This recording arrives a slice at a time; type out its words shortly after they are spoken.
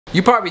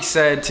You probably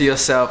said to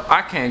yourself,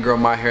 I can't grow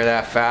my hair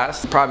that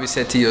fast. You probably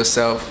said to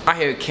yourself, my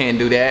hair can't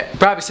do that. You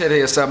probably said to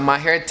yourself, my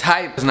hair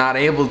type is not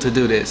able to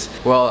do this.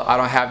 Well, I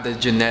don't have the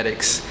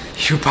genetics.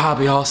 You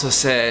probably also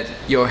said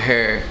your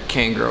hair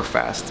can't grow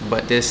fast.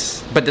 But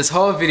this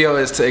whole video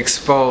is to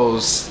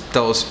expose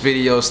those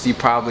videos you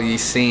probably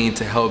seen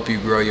to help you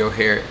grow your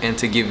hair and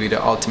to give you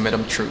the ultimate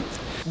truth.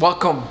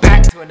 Welcome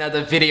back to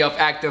another video of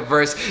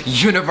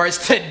Activeverse Universe.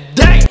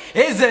 Today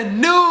is a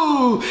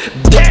new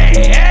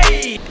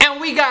day,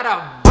 and we got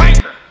a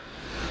banger.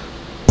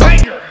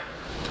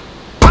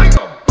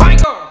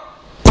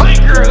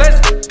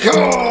 Let's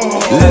go.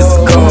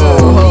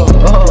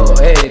 Oh,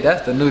 hey,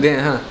 that's the new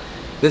dance, huh?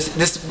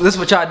 This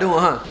what y'all doing,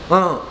 huh?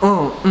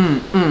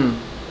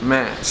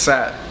 Man,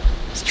 sad.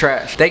 It's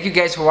trash. Thank you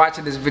guys for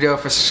watching this video,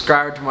 for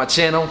subscribing to my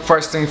channel.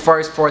 First thing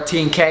first,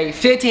 14K,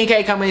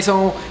 15K coming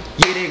soon.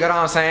 You dig what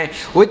I'm saying?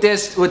 With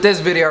this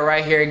video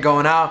right here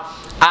going out,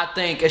 I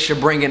think it should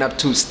bring it up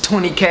to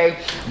 20K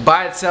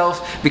by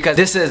itself, because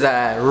this is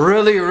a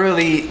really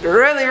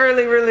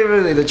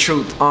the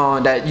truth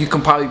on that you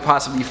can probably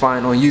possibly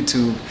find on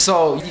YouTube.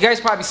 So you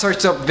guys probably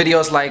searched up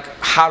videos like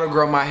how to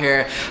grow my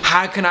hair,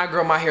 how can I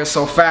grow my hair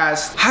so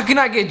fast, how can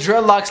I get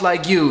dreadlocks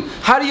like you,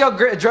 how do your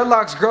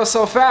dreadlocks grow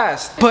so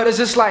fast? But it's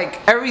just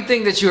like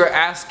everything that you're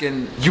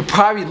asking, you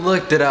probably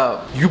looked it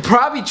up, you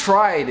probably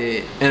tried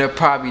it, and it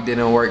probably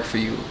didn't work for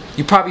you.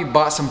 You probably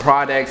bought some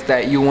products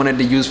that you wanted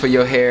to use for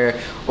your hair,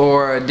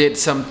 or did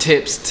some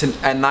tips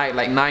at night,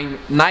 like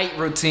night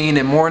routine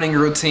and morning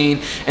routine.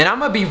 And I'm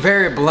gonna be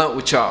very blunt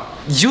with y'all.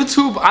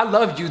 YouTube, I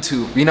love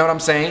YouTube, you know what I'm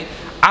saying?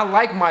 I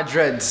like my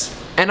dreads,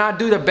 and I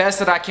do the best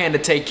that I can to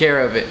take care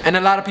of it. And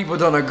a lot of people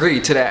don't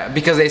agree to that,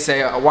 because they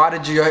say, why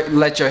did you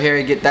let your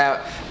hair get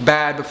that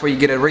bad before you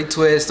get a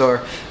retwist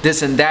or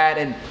this and that?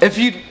 And if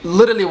you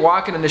literally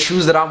walking in the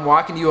shoes that I'm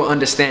walking, you will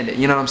understand it,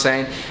 you know what I'm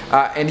saying?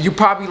 And you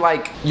probably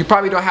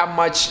don't have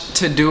much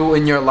to do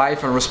in your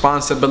life and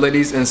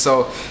responsibilities, and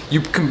so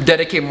you can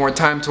dedicate more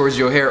time towards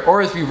your hair.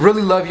 Or if you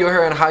really love your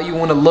hair and how you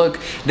want to look,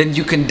 then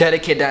you can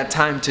dedicate that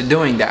time to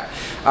doing that.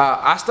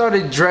 I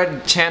started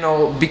Dread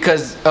channel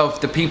because of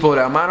the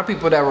amount of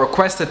people that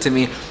requested to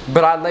me,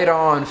 but I later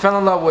on fell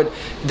in love with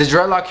the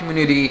Dreadlock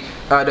community,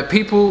 the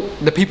people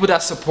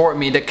that support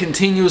me, that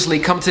continuously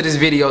come to these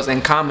videos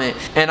and comment,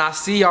 and I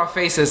see your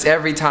faces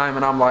every time,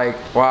 and I'm like,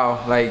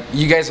 wow, like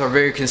you guys are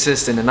very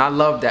consistent, and I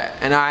love that.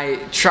 And I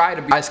try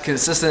to be as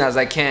consistent as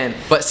I can,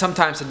 but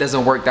sometimes it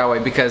doesn't work that way,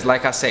 because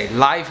like I say,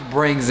 life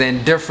brings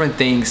in different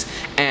things,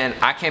 and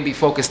I can't be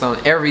focused on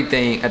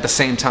everything at the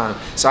same time.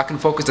 So I can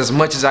focus as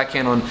much as I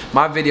can on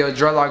my videos,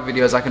 Dreadlock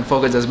videos. I can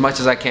focus as much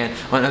as I can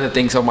on other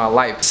things of my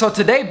life. So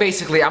today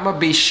basically I'm gonna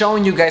be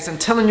showing you guys and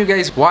telling you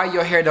guys why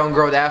your hair don't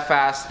grow that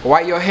fast,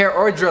 why your hair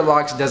or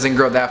dreadlocks doesn't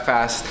grow that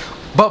fast.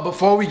 But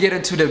before we get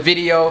into the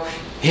video,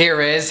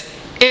 here is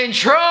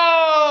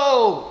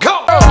intro.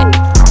 Go!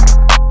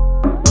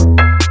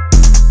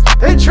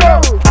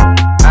 Intro.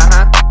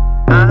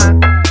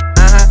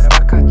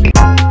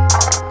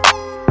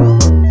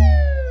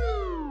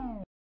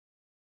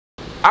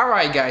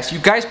 Alright guys, you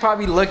guys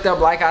probably looked up,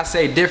 like I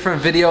say,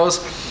 different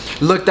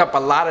videos, looked up a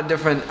lot of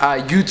different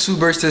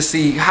YouTubers to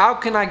see how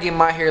can I get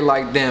my hair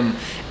like them,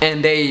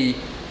 and they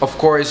of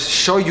course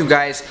show you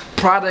guys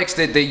products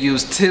that they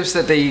use, tips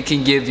that they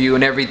can give you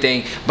and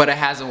everything, but it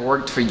hasn't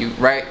worked for you,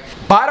 right?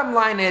 Bottom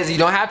line is, you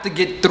don't have to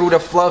get through the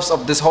fluffs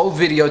of this whole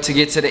video to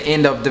get to the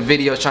end of the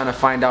video trying to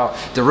find out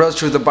the real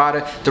truth about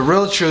it. The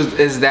real truth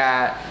is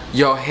that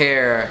your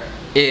hair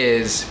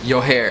is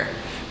your hair.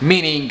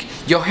 Meaning,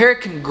 your hair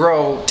can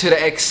grow to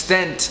the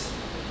extent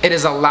it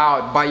is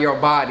allowed by your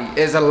body,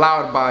 is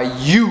allowed by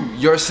you,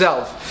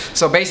 yourself.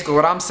 So basically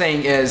what I'm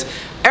saying is,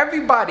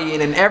 everybody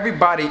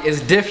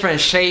is different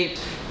shape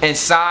and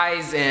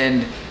size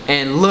and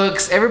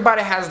looks.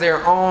 Everybody has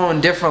their own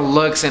different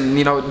looks, and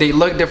you know, they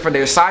look different,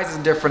 their size is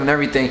different and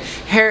everything.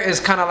 Hair is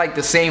kind of like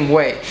the same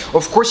way.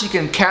 Of course you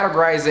can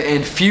categorize it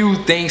in few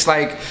things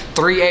like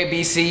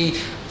 3ABC,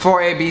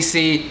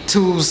 4ABC,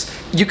 2s.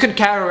 You can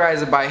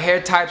categorize it by hair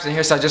types and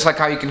hairstyles, just like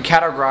how you can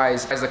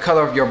categorize as the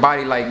color of your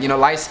body, like, you know,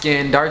 light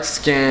skin, dark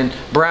skin,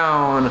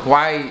 brown,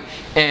 white,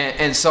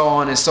 and so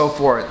on and so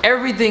forth.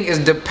 Everything is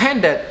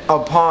dependent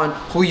upon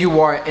who you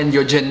are and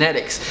your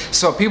genetics.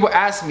 So people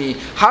ask me,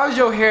 how does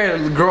your hair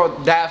grow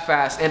that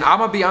fast? And I'm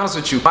gonna be honest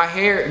with you, my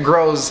hair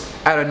grows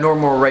at a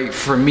normal rate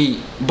for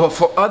me, but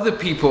for other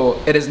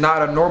people it is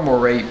not a normal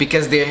rate,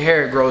 because their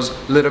hair grows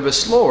a little bit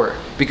slower,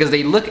 because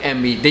they look at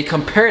me, they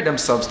compare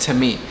themselves to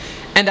me.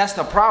 And that's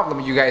the problem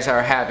you guys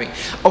are having.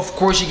 Of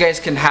course you guys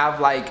can have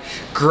like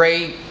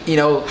great, you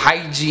know,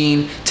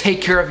 hygiene,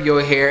 take care of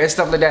your hair and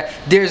stuff like that.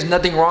 There's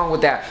nothing wrong with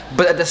that.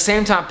 But at the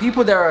same time,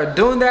 people that are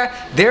doing that,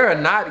 they are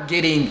not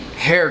getting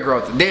hair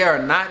growth. They are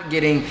not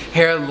getting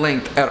hair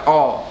length at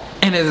all.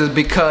 And it is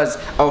because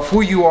of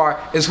who you are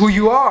is who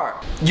you are.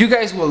 You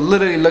guys will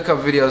literally look up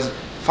videos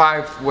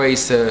 5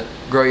 ways to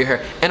grow your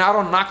hair. And I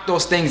don't knock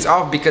those things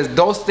off because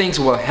those things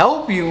will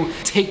help you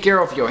take care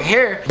of your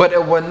hair, but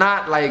it will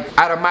not like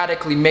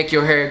automatically make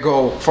your hair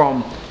go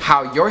from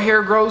how your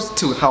hair grows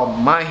to how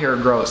my hair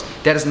grows.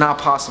 That is not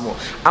possible.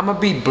 I'm gonna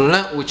be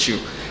blunt with you.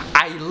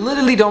 I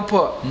literally don't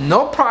put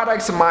no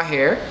products in my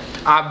hair.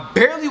 I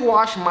barely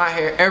wash my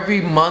hair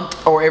every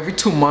month or every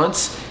 2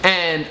 months,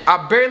 and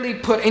I barely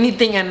put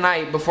anything at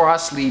night before I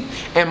sleep,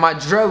 and my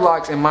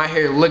dreadlocks and my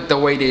hair look the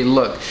way they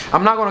look.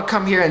 I'm not gonna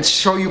come here and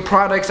show you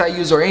products I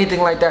use or anything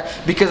like that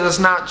because it's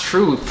not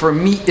true. For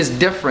me, it's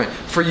different.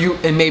 For you,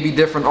 it may be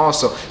different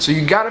also. So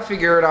you gotta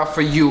figure it out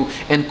for you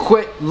and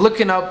quit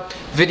looking up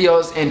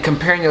videos and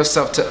comparing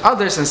yourself to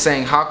others and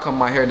saying, how come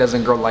my hair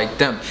doesn't grow like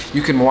them?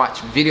 You can watch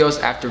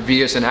videos after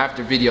videos and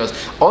after videos.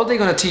 All they're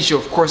gonna teach you,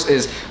 of course,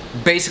 is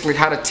basically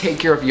how to take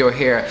care of your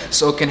hair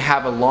so it can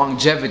have a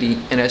longevity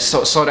and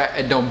so that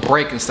it don't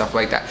break and stuff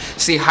like that.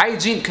 See,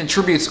 hygiene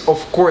contributes, of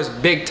course,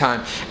 big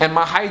time, and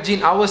my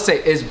hygiene, I would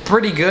say, is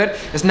pretty good.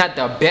 It's not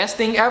the best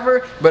thing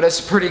ever, but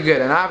it's pretty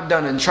good, and I've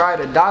done and tried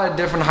a lot of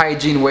different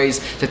hygiene ways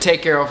to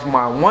take care of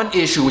my one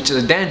issue, which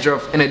is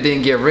dandruff, and it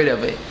didn't get rid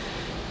of it.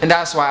 And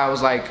that's why I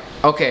was like,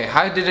 okay,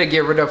 how did it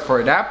get rid of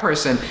for that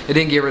person? It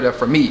didn't get rid of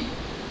for me.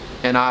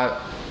 And I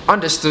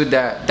understood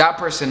that that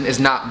person is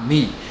not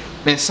me.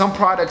 And some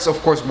products, of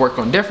course, work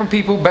on different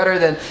people better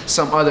than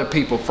some other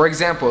people. For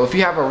example, if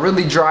you have a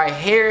really dry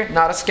hair,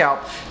 not a scalp,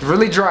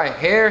 really dry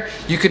hair,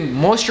 you can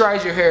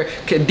moisturize your hair,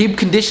 deep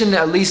condition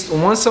at least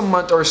once a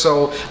month or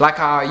so, like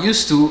how I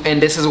used to.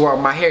 And this is what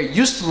my hair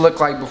used to look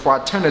like before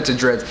I turned it to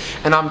dreads.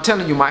 And I'm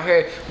telling you, my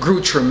hair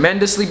grew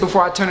tremendously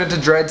before I turned it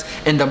to dreads.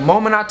 And the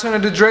moment I turn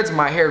it to dreads,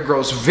 my hair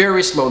grows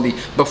very slowly.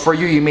 But for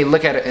you, you may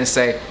look at it and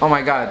say, oh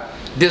my God,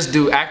 this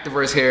dude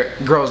Activewear's hair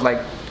grows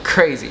like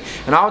crazy.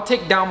 And I'll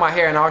take down my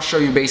hair and I'll show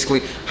you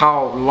basically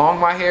how long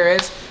my hair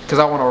is, because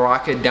I want to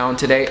rock it down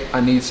today.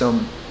 I need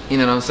some, you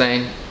know what I'm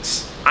saying,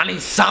 I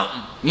need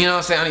something, you know what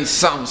I'm saying, I need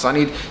something, so I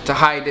need to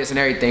hide this and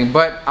everything.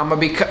 But I'm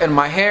gonna be cutting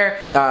my hair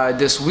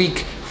this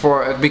week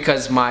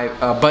because my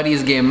buddy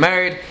is getting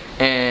married,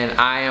 and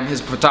I am his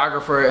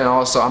photographer, and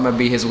also I'm gonna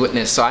be his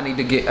witness. So I need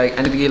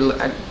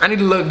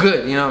to look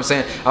good, you know what I'm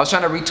saying? I was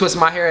trying to retwist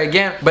my hair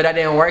again, but that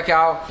didn't work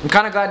out. I'm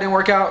kind of glad it didn't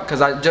work out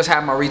because I just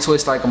had my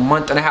retwist like a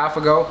month and a half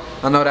ago.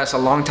 I know that's a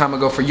long time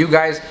ago for you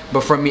guys,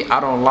 but for me,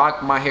 I don't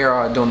lock my hair or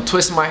I don't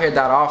twist my hair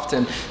that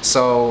often,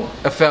 so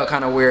it felt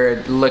kind of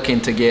weird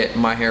looking to get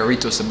my hair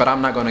retwisted, but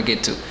I'm not gonna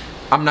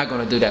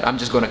do that. I'm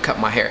just gonna cut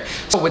my hair.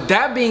 So with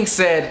that being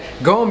said,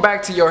 going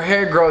back to your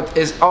hair growth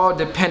is all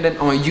dependent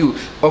on you.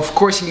 Of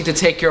course, you need to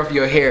take care of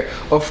your hair.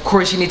 Of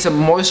course, you need to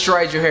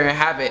moisturize your hair and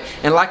have it.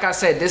 And like I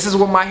said, this is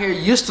what my hair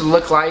used to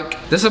look like.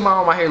 This is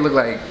what my hair looked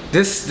like.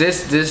 This.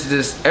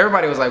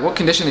 Everybody was like, what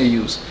conditioner do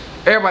you use?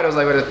 Everybody was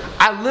like, what is it?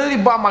 I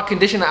literally bought my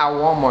conditioner at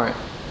Walmart.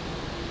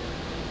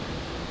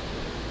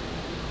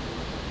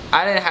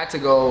 I didn't have to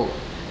go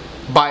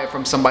buy it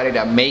from somebody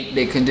that make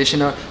the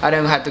conditioner. I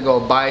didn't have to go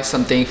buy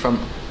something from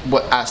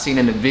what I've seen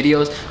in the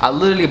videos. I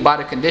literally bought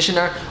a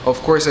conditioner, of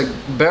course a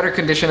better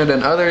conditioner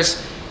than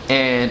others,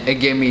 and it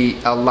gave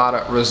me a lot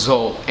of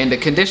result. And the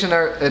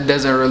conditioner, it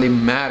doesn't really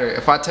matter.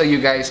 If I tell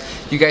you guys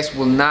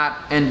will not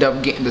end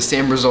up getting the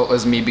same result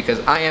as me, because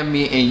I am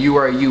me and you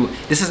are you.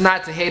 This is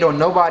not to hate on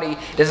nobody.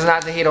 This is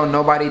not to hate on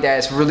nobody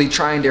that's really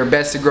trying their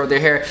best to grow their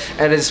hair.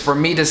 It is for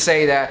me to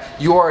say that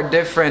you are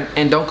different,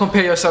 and don't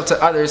compare yourself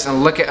to others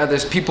and look at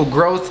others people's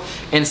growth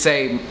and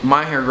say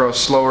my hair grows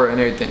slower and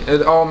everything.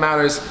 It all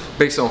matters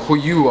based on who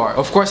you are.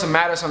 Of course, it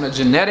matters on the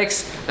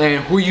genetics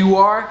and who you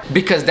are,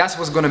 because that's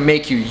what's gonna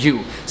make you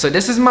you. So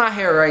this is my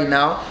hair right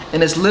now,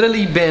 and it's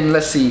literally been,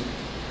 let's see,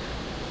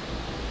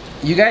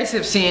 you guys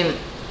have seen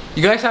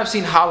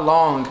how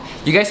long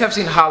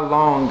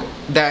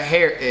that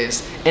hair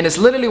is, and it's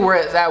literally where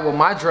it's at with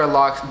my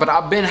dreadlocks. But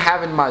I've been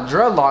having my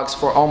dreadlocks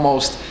for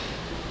almost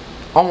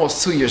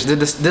 2 years.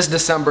 This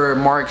December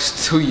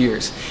marks 2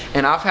 years,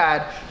 and I've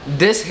had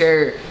this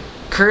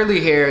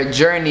curly hair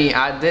journey.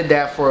 I did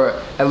that for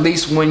at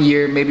least 1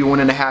 year, maybe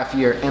 1.5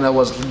 years, and it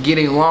was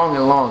getting long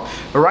and long.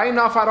 But right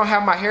now, if I don't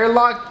have my hair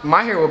locked,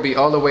 my hair will be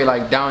all the way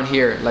like down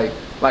here, like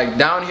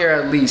down here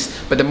at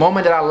least. But the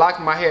moment that I locked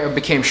my hair, it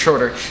became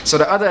shorter. So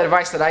the other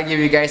advice that I give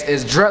you guys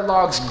is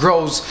dreadlocks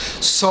grows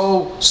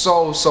so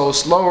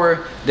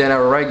slower than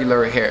a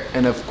regular hair.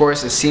 And of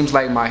course, it seems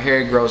like my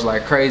hair grows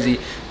like crazy,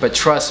 but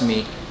trust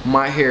me,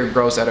 my hair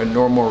grows at a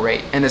normal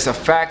rate. And it's a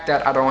fact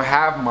that I don't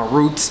have my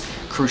roots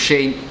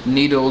crochet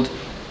needled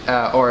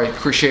or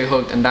crochet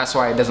hooked, and that's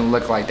why it doesn't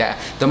look like that.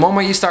 The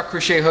moment you start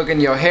crochet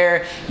hooking your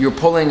hair, you're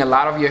pulling a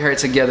lot of your hair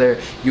together.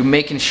 You're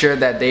making sure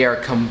that they are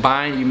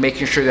combined. You're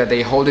making sure that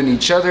they hold in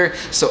each other,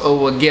 so it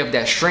will give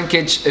that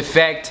shrinkage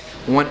effect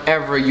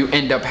whenever you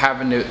end up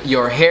having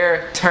your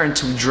hair turn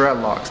to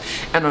dreadlocks.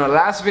 And on the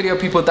last video,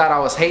 people thought I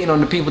was hating on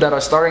the people that are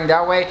starting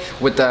that way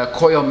with the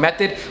coil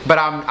method, but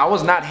I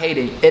was not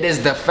hating. It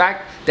is the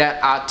fact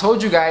that I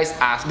told you guys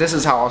this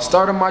is how I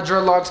started my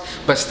dreadlocks,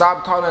 but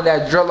stop calling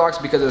that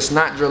dreadlocks, because it's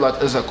not dreadlocks.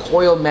 It's a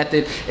coil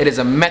method. It is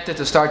a method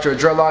to start your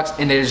dreadlocks,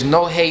 and there's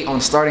no hate on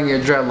starting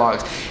your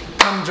dreadlocks.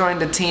 come join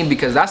the team,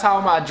 because that's how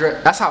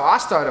I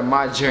started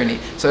my journey.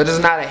 So it is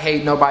not a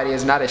hate nobody,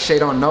 it's not a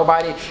shade on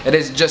nobody. It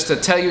is just to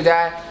tell you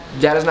that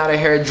is not a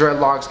hair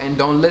dreadlocks, and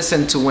don't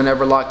listen to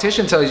whenever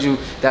loctician tells you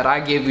that I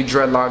gave you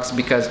dreadlocks,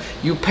 because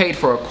you paid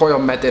for a coil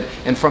method,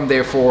 and from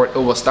there forward it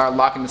will start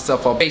locking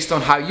itself up based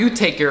on how you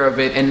take care of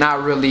it, and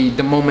not really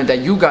the moment that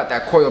you got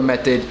that coil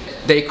method.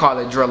 They call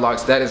it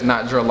dreadlocks. That is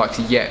not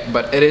dreadlocks yet,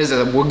 but it is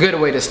a good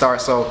way to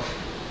start. So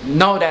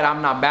know that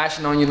I'm not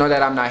bashing on you, know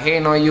that I'm not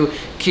hating on you.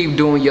 Keep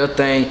doing your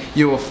thing.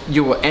 You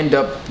will end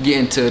up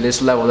getting to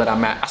this level that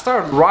I'm at. I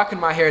started rocking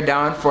my hair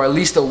down for at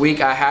least a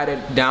week. I had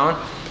it down,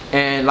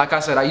 and like I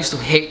said, I used to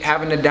hate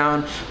having it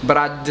down, but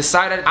I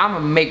decided I'm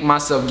gonna make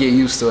myself get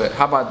used to it.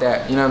 How about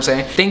that? You know what I'm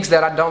saying? Things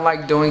that I don't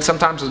like doing,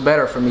 sometimes it's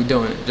better for me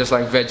doing it. Just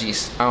like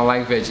veggies. I don't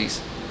like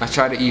veggies. I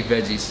try to eat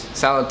veggies.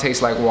 Salad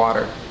tastes like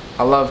water.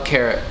 I love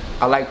carrot.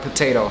 I like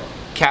potato.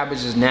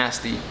 Cabbage is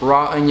nasty.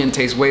 Raw onion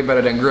tastes way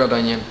better than grilled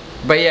onion.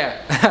 But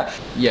yeah,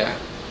 yeah.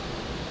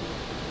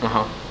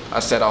 I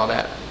said all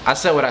that. I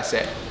said what I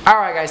said.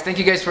 Alright guys, thank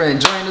you guys for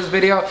enjoying this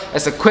video.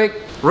 It's a quick,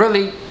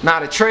 really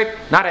not a trick,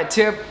 not a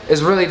tip.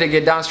 It's really to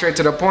get down straight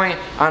to the point.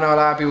 I know a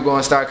lot of people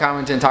going to start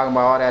commenting, talking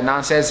about all that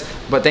nonsense.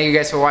 But thank you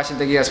guys for watching.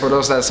 Thank you guys for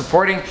those that are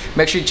supporting.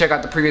 Make sure you check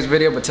out the previous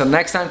video. But till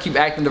next time, keep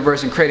acting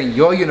diverse and creating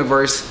your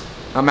universe.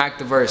 I'm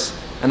Activerse,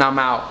 and I'm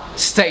out.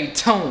 Stay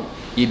tuned.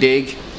 You dig?